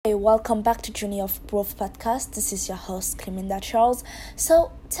welcome back to Journey of Growth podcast. This is your host, Cleminda Charles.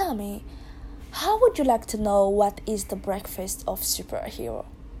 So, tell me, how would you like to know what is the breakfast of superhero?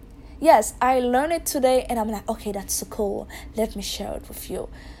 Yes, I learned it today and I'm like, okay, that's so cool. Let me share it with you.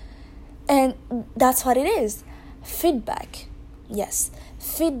 And that's what it is. Feedback. Yes,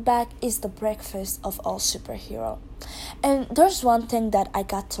 feedback is the breakfast of all superhero. And there's one thing that I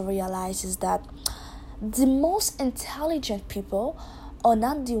got to realize is that the most intelligent people are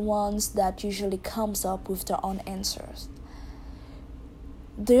not the ones that usually comes up with their own answers.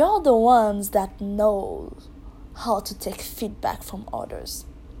 They are the ones that know how to take feedback from others.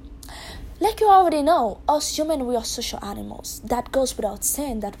 Like you already know, us humans, we are social animals. That goes without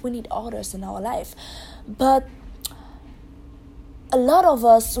saying that we need others in our life. But a lot of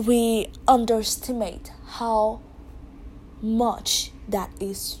us, we underestimate how much that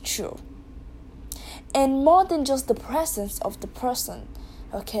is true. And more than just the presence of the person,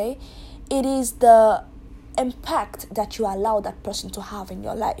 okay? It is the impact that you allow that person to have in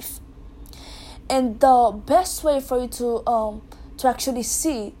your life. And the best way for you to actually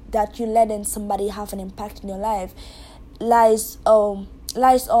see that you letting somebody have an impact in your life lies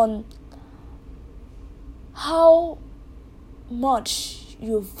on how much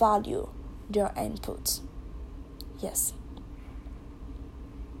you value their input. Yes.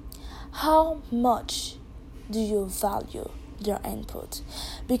 How much do you value their input?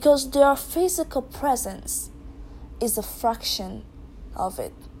 Because their physical presence is a fraction of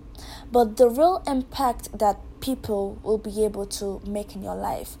it. But the real impact that people will be able to make in your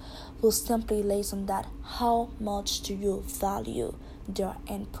life will simply lay on that. How much do you value their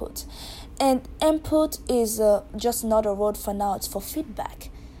input? And input is just another word for now. It's for feedback.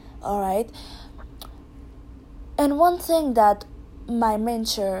 Alright? And one thing that my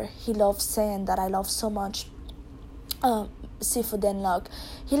mentor, he loves saying that I love so much, Seafood and Luck,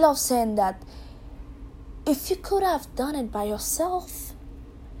 he loves saying that if you could have done it by yourself,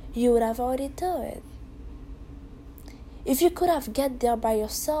 you would have already done it. If you could have get there by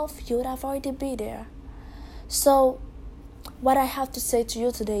yourself, you would have already be there. So, what I have to say to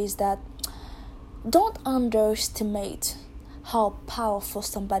you today is that don't underestimate how powerful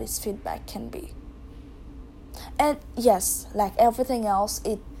somebody's feedback can be. And yes, like everything else,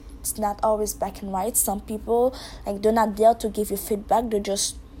 it's not always black and white. Some people, like, they're not there to give you feedback. They're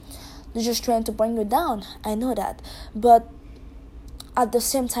just trying to bring you down. I know that. But at the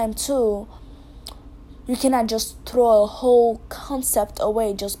same time too, you cannot just throw a whole concept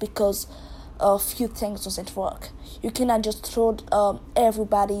away just because a few things doesn't work. You cannot just throw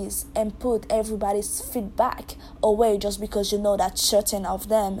everybody's input, everybody's feedback away just because you know that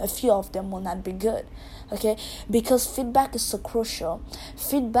a few of them will not be good. Okay? Because feedback is so crucial.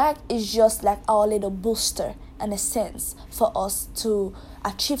 Feedback is just like our little booster, in a sense, for us to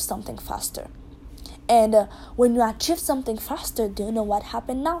achieve something faster. And when you achieve something faster, do you know what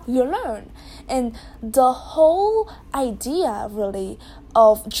happened now? You learn. And the whole idea, really,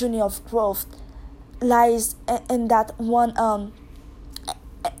 of Journey of Growth lies in that one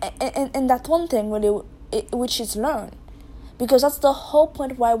in that one thing, really, which is learn. Because that's the whole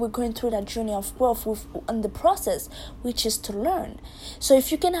point why we're going through that journey of growth in the process, which is to learn. So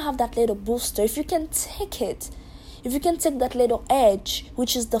if you can have that little booster, if you can take that little edge,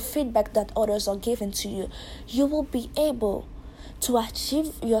 which is the feedback that others are giving to you, you will be able to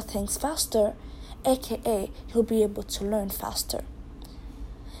achieve your things faster, aka you'll be able to learn faster.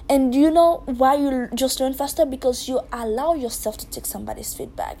 And you know why you just learn faster? Because you allow yourself to take somebody's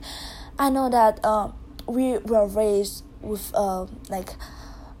feedback. I know that we were raised with like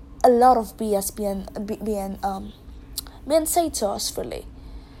a lot of BS being said to us, really.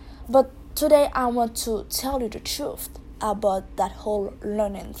 But today I want to tell you the truth about that whole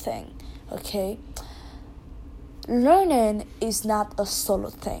learning thing. Okay, learning is not a solo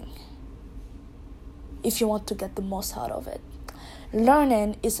thing. If you want to get the most out of it,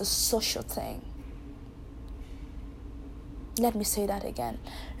 learning is a social thing. Let me say that again.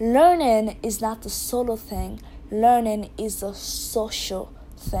 Learning is not a solo thing. Learning is a social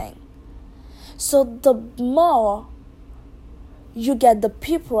thing. So the more you get the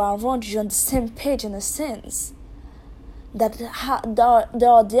people around you on the same page, in a sense, that they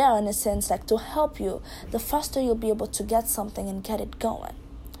are there, in a sense, like to help you, the faster you'll be able to get something and get it going.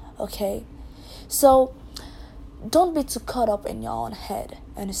 Okay? So don't be too caught up in your own head,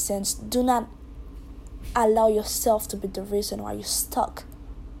 in a sense. Do not allow yourself to be the reason why you're stuck.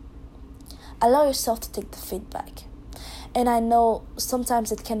 Allow yourself to take the feedback. And I know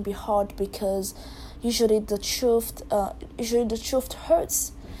sometimes it can be hard because usually the truth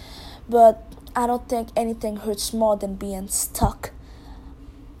hurts. But I don't think anything hurts more than being stuck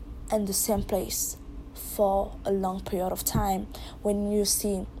in the same place for a long period of time when you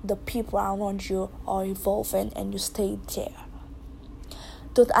see the people around you are evolving and you stay there.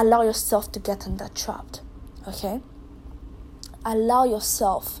 Don't allow yourself to get in that trap, okay? Allow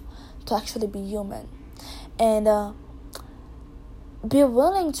yourself to actually be human, and be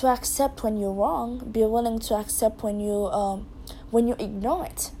willing to accept when you're wrong. Be willing to accept when you ignore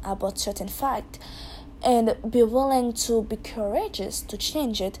it about certain fact, and be willing to be courageous to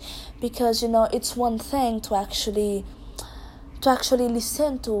change it, because it's one thing to actually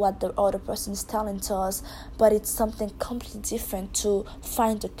listen to what the other person is telling to us, but it's something completely different to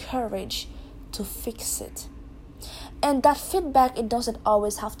find the courage to fix it. And that feedback, it doesn't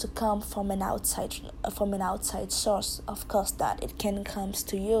always have to come from an outside source. Of course that it can come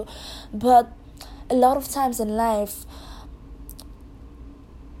to you, but a lot of times in life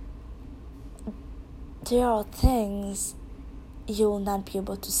there are things you will not be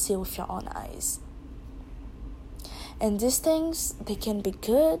able to see with your own eyes. And these things, they can be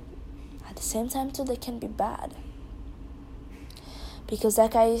good, at the same time too they can be bad. Because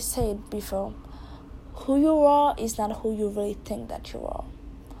like I said before, who you are is not who you really think that you are.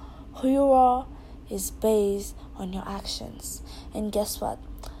 Who you are is based on your actions. And guess what?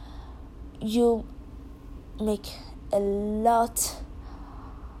 You make a lot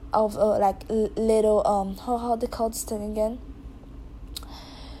of little how they call this thing again?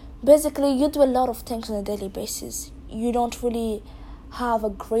 Basically, you do a lot of things on a daily basis. You don't really have a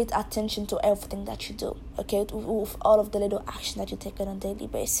great attention to everything that you do, okay, with all of the little action that you take on a daily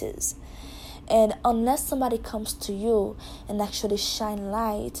basis. And unless somebody comes to you and actually shine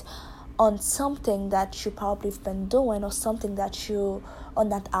light on something that you probably have been doing or something that you are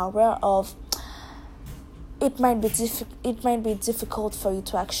not aware of, it might be difficult for you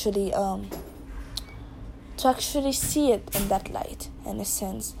to actually see it in that light, in a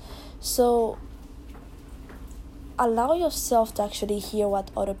sense. So allow yourself to actually hear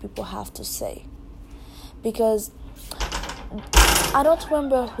what other people have to say, because I don't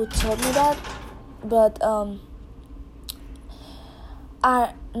remember who told me that, but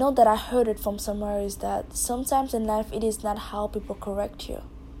I know that I heard it from somewhere, is that sometimes in life it is not how people correct you.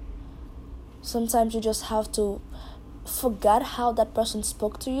 Sometimes you just have to forget how that person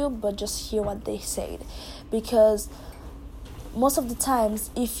spoke to you, but just hear what they said. Because most of the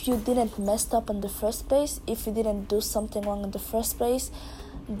times, if you didn't mess up in the first place, if you didn't do something wrong in the first place,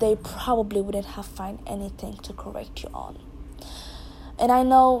 they probably wouldn't have found anything to correct you on. And I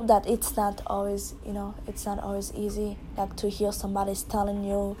know that it's not always easy, like to hear somebody's telling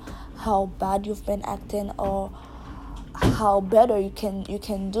you how bad you've been acting, or how better you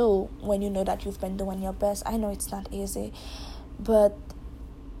can do when you know that you've been doing your best. I know it's not easy, but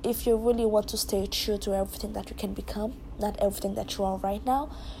if you really want to stay true to everything that you can become, not everything that you are right now,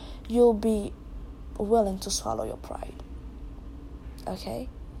 you'll be willing to swallow your pride. Okay?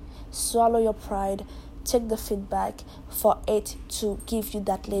 Swallow your pride. Take the feedback for it to give you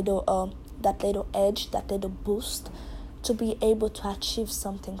that little edge, that little boost to be able to achieve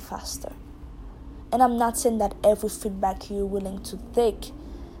something faster. And I'm not saying that every feedback you're willing to take,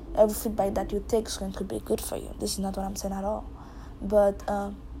 every feedback that you take is going to be good for you. This is not what I'm saying at all. But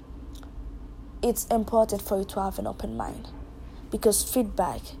it's important for you to have an open mind, because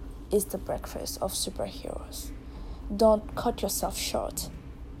feedback is the breakfast of superheroes. Don't cut yourself short.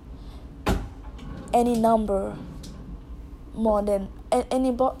 Any number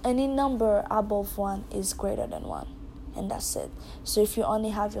above 1 is greater than 1, and that's it. So if you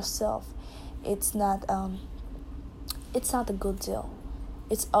only have yourself, it's not a good deal.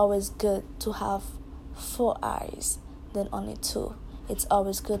 It's always good to have 4 eyes than only 2. It's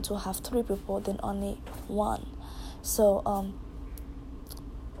always good to have 3 people than only 1. So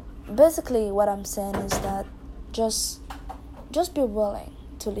basically what I'm saying is that just be willing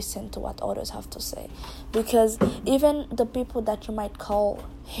to listen to what others have to say, because even the people that you might call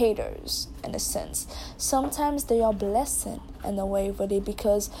haters, in a sense, sometimes they are blessing in a way, really,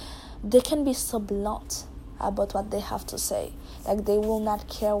 because they can be so blunt about what they have to say. Like, they will not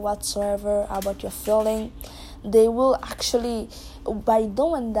care whatsoever about your feeling. They will actually, by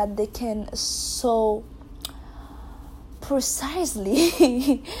doing that, they can so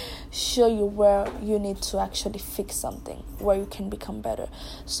precisely show you where you need to actually fix something, where you can become better.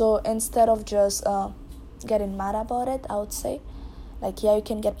 So instead of just getting mad about it, I would say, like, yeah, you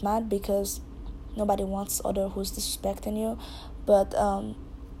can get mad because nobody wants other who's disrespecting you, but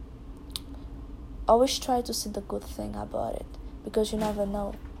always try to see the good thing about it, because you never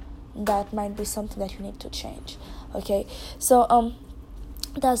know, that might be something that you need to change. Okay, so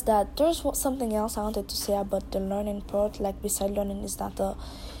that's that. There's something else I wanted to say about the learning part. Like, beside learning is not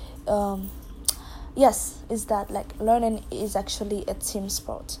yes, is that like learning is actually a team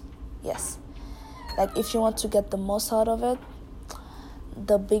sport. Yes, like if you want to get the most out of it,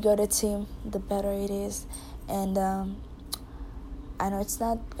 the bigger the team, the better it is. And I know it's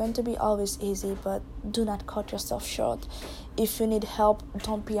not going to be always easy, but do not cut yourself short. If you need help,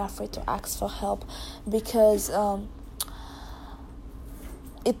 don't be afraid to ask for help, because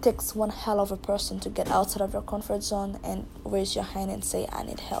it takes one hell of a person to get outside of your comfort zone and raise your hand and say, I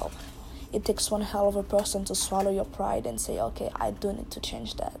need help. It takes one hell of a person to swallow your pride and say, okay, I do need to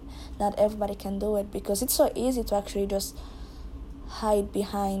change that. Not everybody can do it, because it's so easy to actually just hide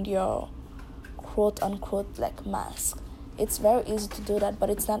behind your quote-unquote like mask. It's very easy to do that, but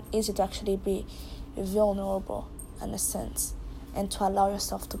it's not easy to actually be vulnerable in a sense and to allow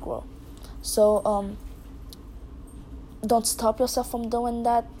yourself to grow. So don't stop yourself from doing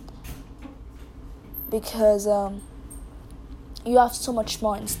that, because you have so much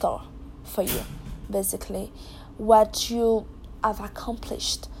more in store for you. Basically, what you have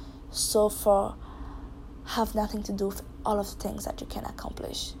accomplished so far have nothing to do with all of the things that you can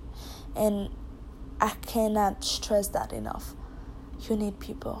accomplish. And I cannot stress that enough. You need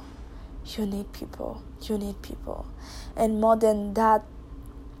people. You need people. You need people. And more than that,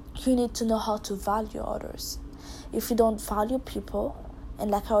 you need to know how to value others. If you don't value people,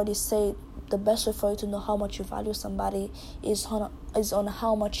 and like I already said, the best way for you to know how much you value somebody is on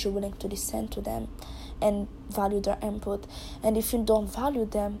how much you're willing to listen to them and value their input. And if you don't value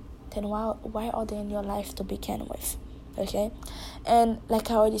them, then why are they in your life to begin with? Okay? And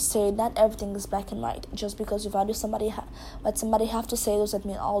like I already said, not everything is black and white. Just because you value what somebody have to say doesn't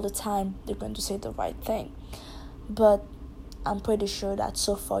mean all the time they're going to say the right thing. But I'm pretty sure that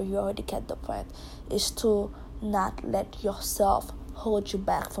so far you already get the point, is to not let yourself hold you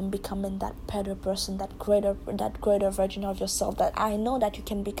back from becoming that better person, that greater version of yourself that I know that you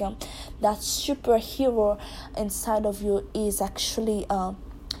can become. That superhero inside of you is actually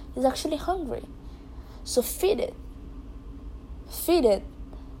hungry. So feed it,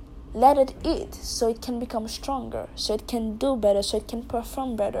 let it eat, so it can become stronger, so it can do better, so it can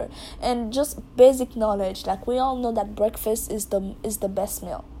perform better. And just basic knowledge, like we all know that breakfast is the best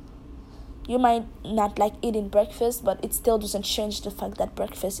meal. You might not like eating breakfast, but it still doesn't change the fact that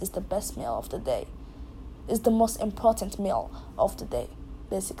breakfast is the best meal of the day. It's the most important meal of the day,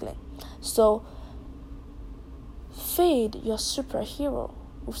 basically. So feed your superhero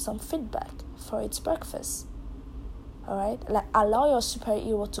with some feedback for its breakfast. Alright? Like, allow your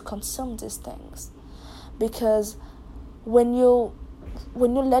superhero to consume these things. Because when you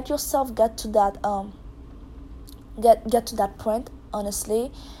let yourself get to that get to that point,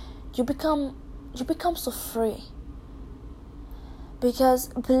 honestly, you become so free. Because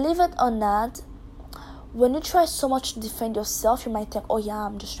believe it or not, when you try so much to defend yourself, you might think, oh yeah,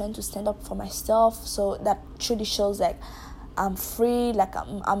 I'm just trying to stand up for myself, so that truly shows like I'm free, like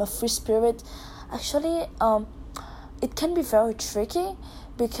I'm a free spirit. Actually, it can be very tricky,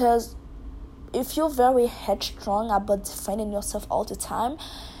 because if you're very headstrong about defending yourself all the time,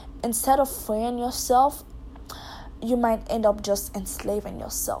 instead of freeing yourself, you might end up just enslaving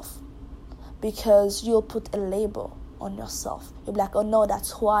yourself, because you'll put a label on yourself. You'll be like, oh no,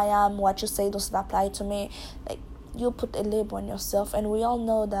 that's who I am, what you say doesn't apply to me. Like, you'll put a label on yourself, and we all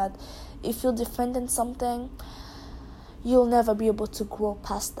know that if you're defending something, you'll never be able to grow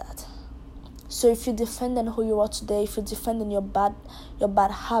past that. So if you're defending who you are today, if you're defending your bad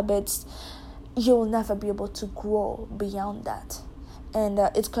habits, you'll never be able to grow beyond that. And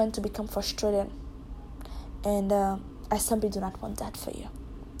it's going to become frustrating. And I simply do not want that for you,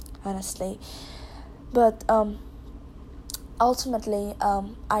 honestly. But ultimately,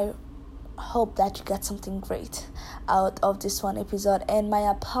 I hope that you get something great out of this one episode. And my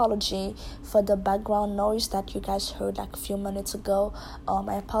apology for the background noise that you guys heard like a few minutes ago.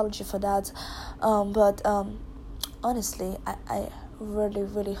 My apology for that. But honestly, I really,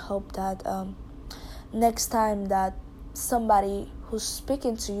 really hope that next time that somebody who's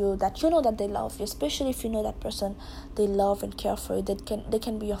speaking to you, that you know that they love you, especially if you know that person, they love and care for you, they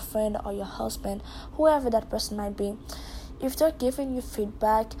can be your friend or your husband, whoever that person might be. If they're giving you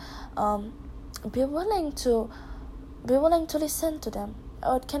feedback, be willing to listen to them.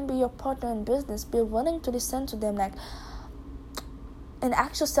 Or it can be your partner in business. Be willing to listen to them, like, and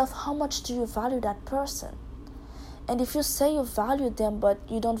ask yourself, how much do you value that person? And if you say you value them, but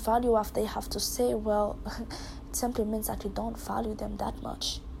you don't value what they have to say, well, it simply means that you don't value them that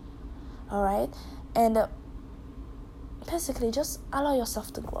much. Alright? And basically, just allow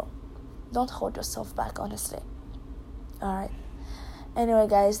yourself to grow. Don't hold yourself back, honestly. Alright? Anyway,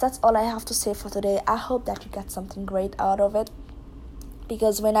 guys, that's all I have to say for today. I hope that you get something great out of it.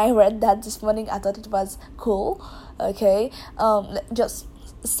 because when I read that this morning, I thought it was cool. Okay, just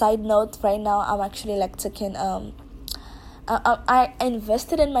side note, right now I'm actually like taking I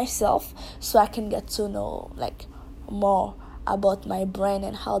invested in myself so I can get to know like more about my brain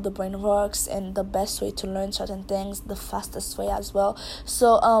and how the brain works and the best way to learn certain things, the fastest way as well.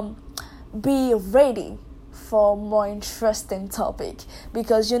 So be ready for more interesting topic,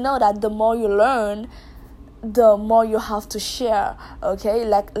 because you know that the more you learn, the more you have to share. Okay,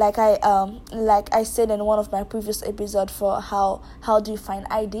 like I said in one of my previous episodes, for how do you find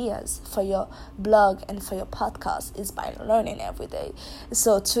ideas for your blog and for your podcast is by learning every day.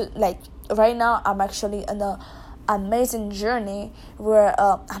 So to like right now I'm actually in a amazing journey where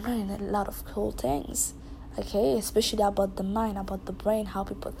I'm learning a lot of cool things, okay, especially about the mind, about the brain, how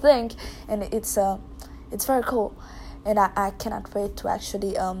people think, and it's very cool, and I cannot wait to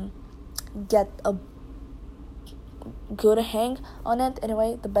actually get a good hang on it.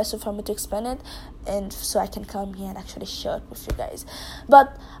 Anyway, the best way for me to explain it, and so I can come here and actually share it with you guys.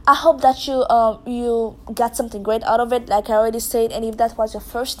 But I hope that you got something great out of it, like I already said. And if that was your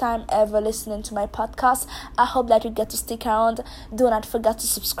first time ever listening to my podcast, I hope that you get to stick around. Do not forget to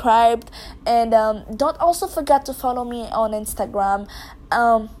subscribe, and don't also forget to follow me on Instagram.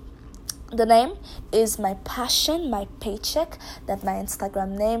 The name is My Passion, My Paycheck. That's my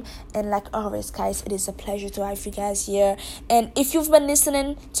Instagram name. And like always, guys, it is a pleasure to have you guys here. And if you've been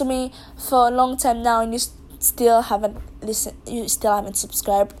listening to me for a long time now and you still haven't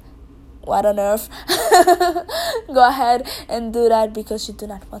subscribed, what on earth? Go ahead and do that, because you do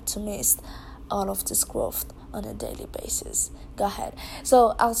not want to miss all of this growth on a daily basis. Go ahead.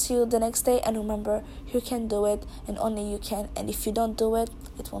 So I'll see you the next day, and remember, you can do it, and only you can. And if you don't do it,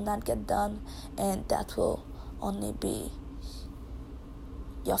 it will not get done, and that will only be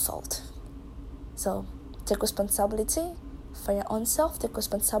your fault. So take responsibility for your own self, take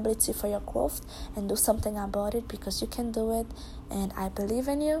responsibility for your growth, and do something about it, because you can do it, and I believe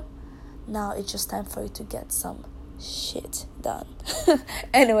in you. Now it's just time for you to get some shit done.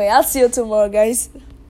 Anyway, I'll see you tomorrow, guys.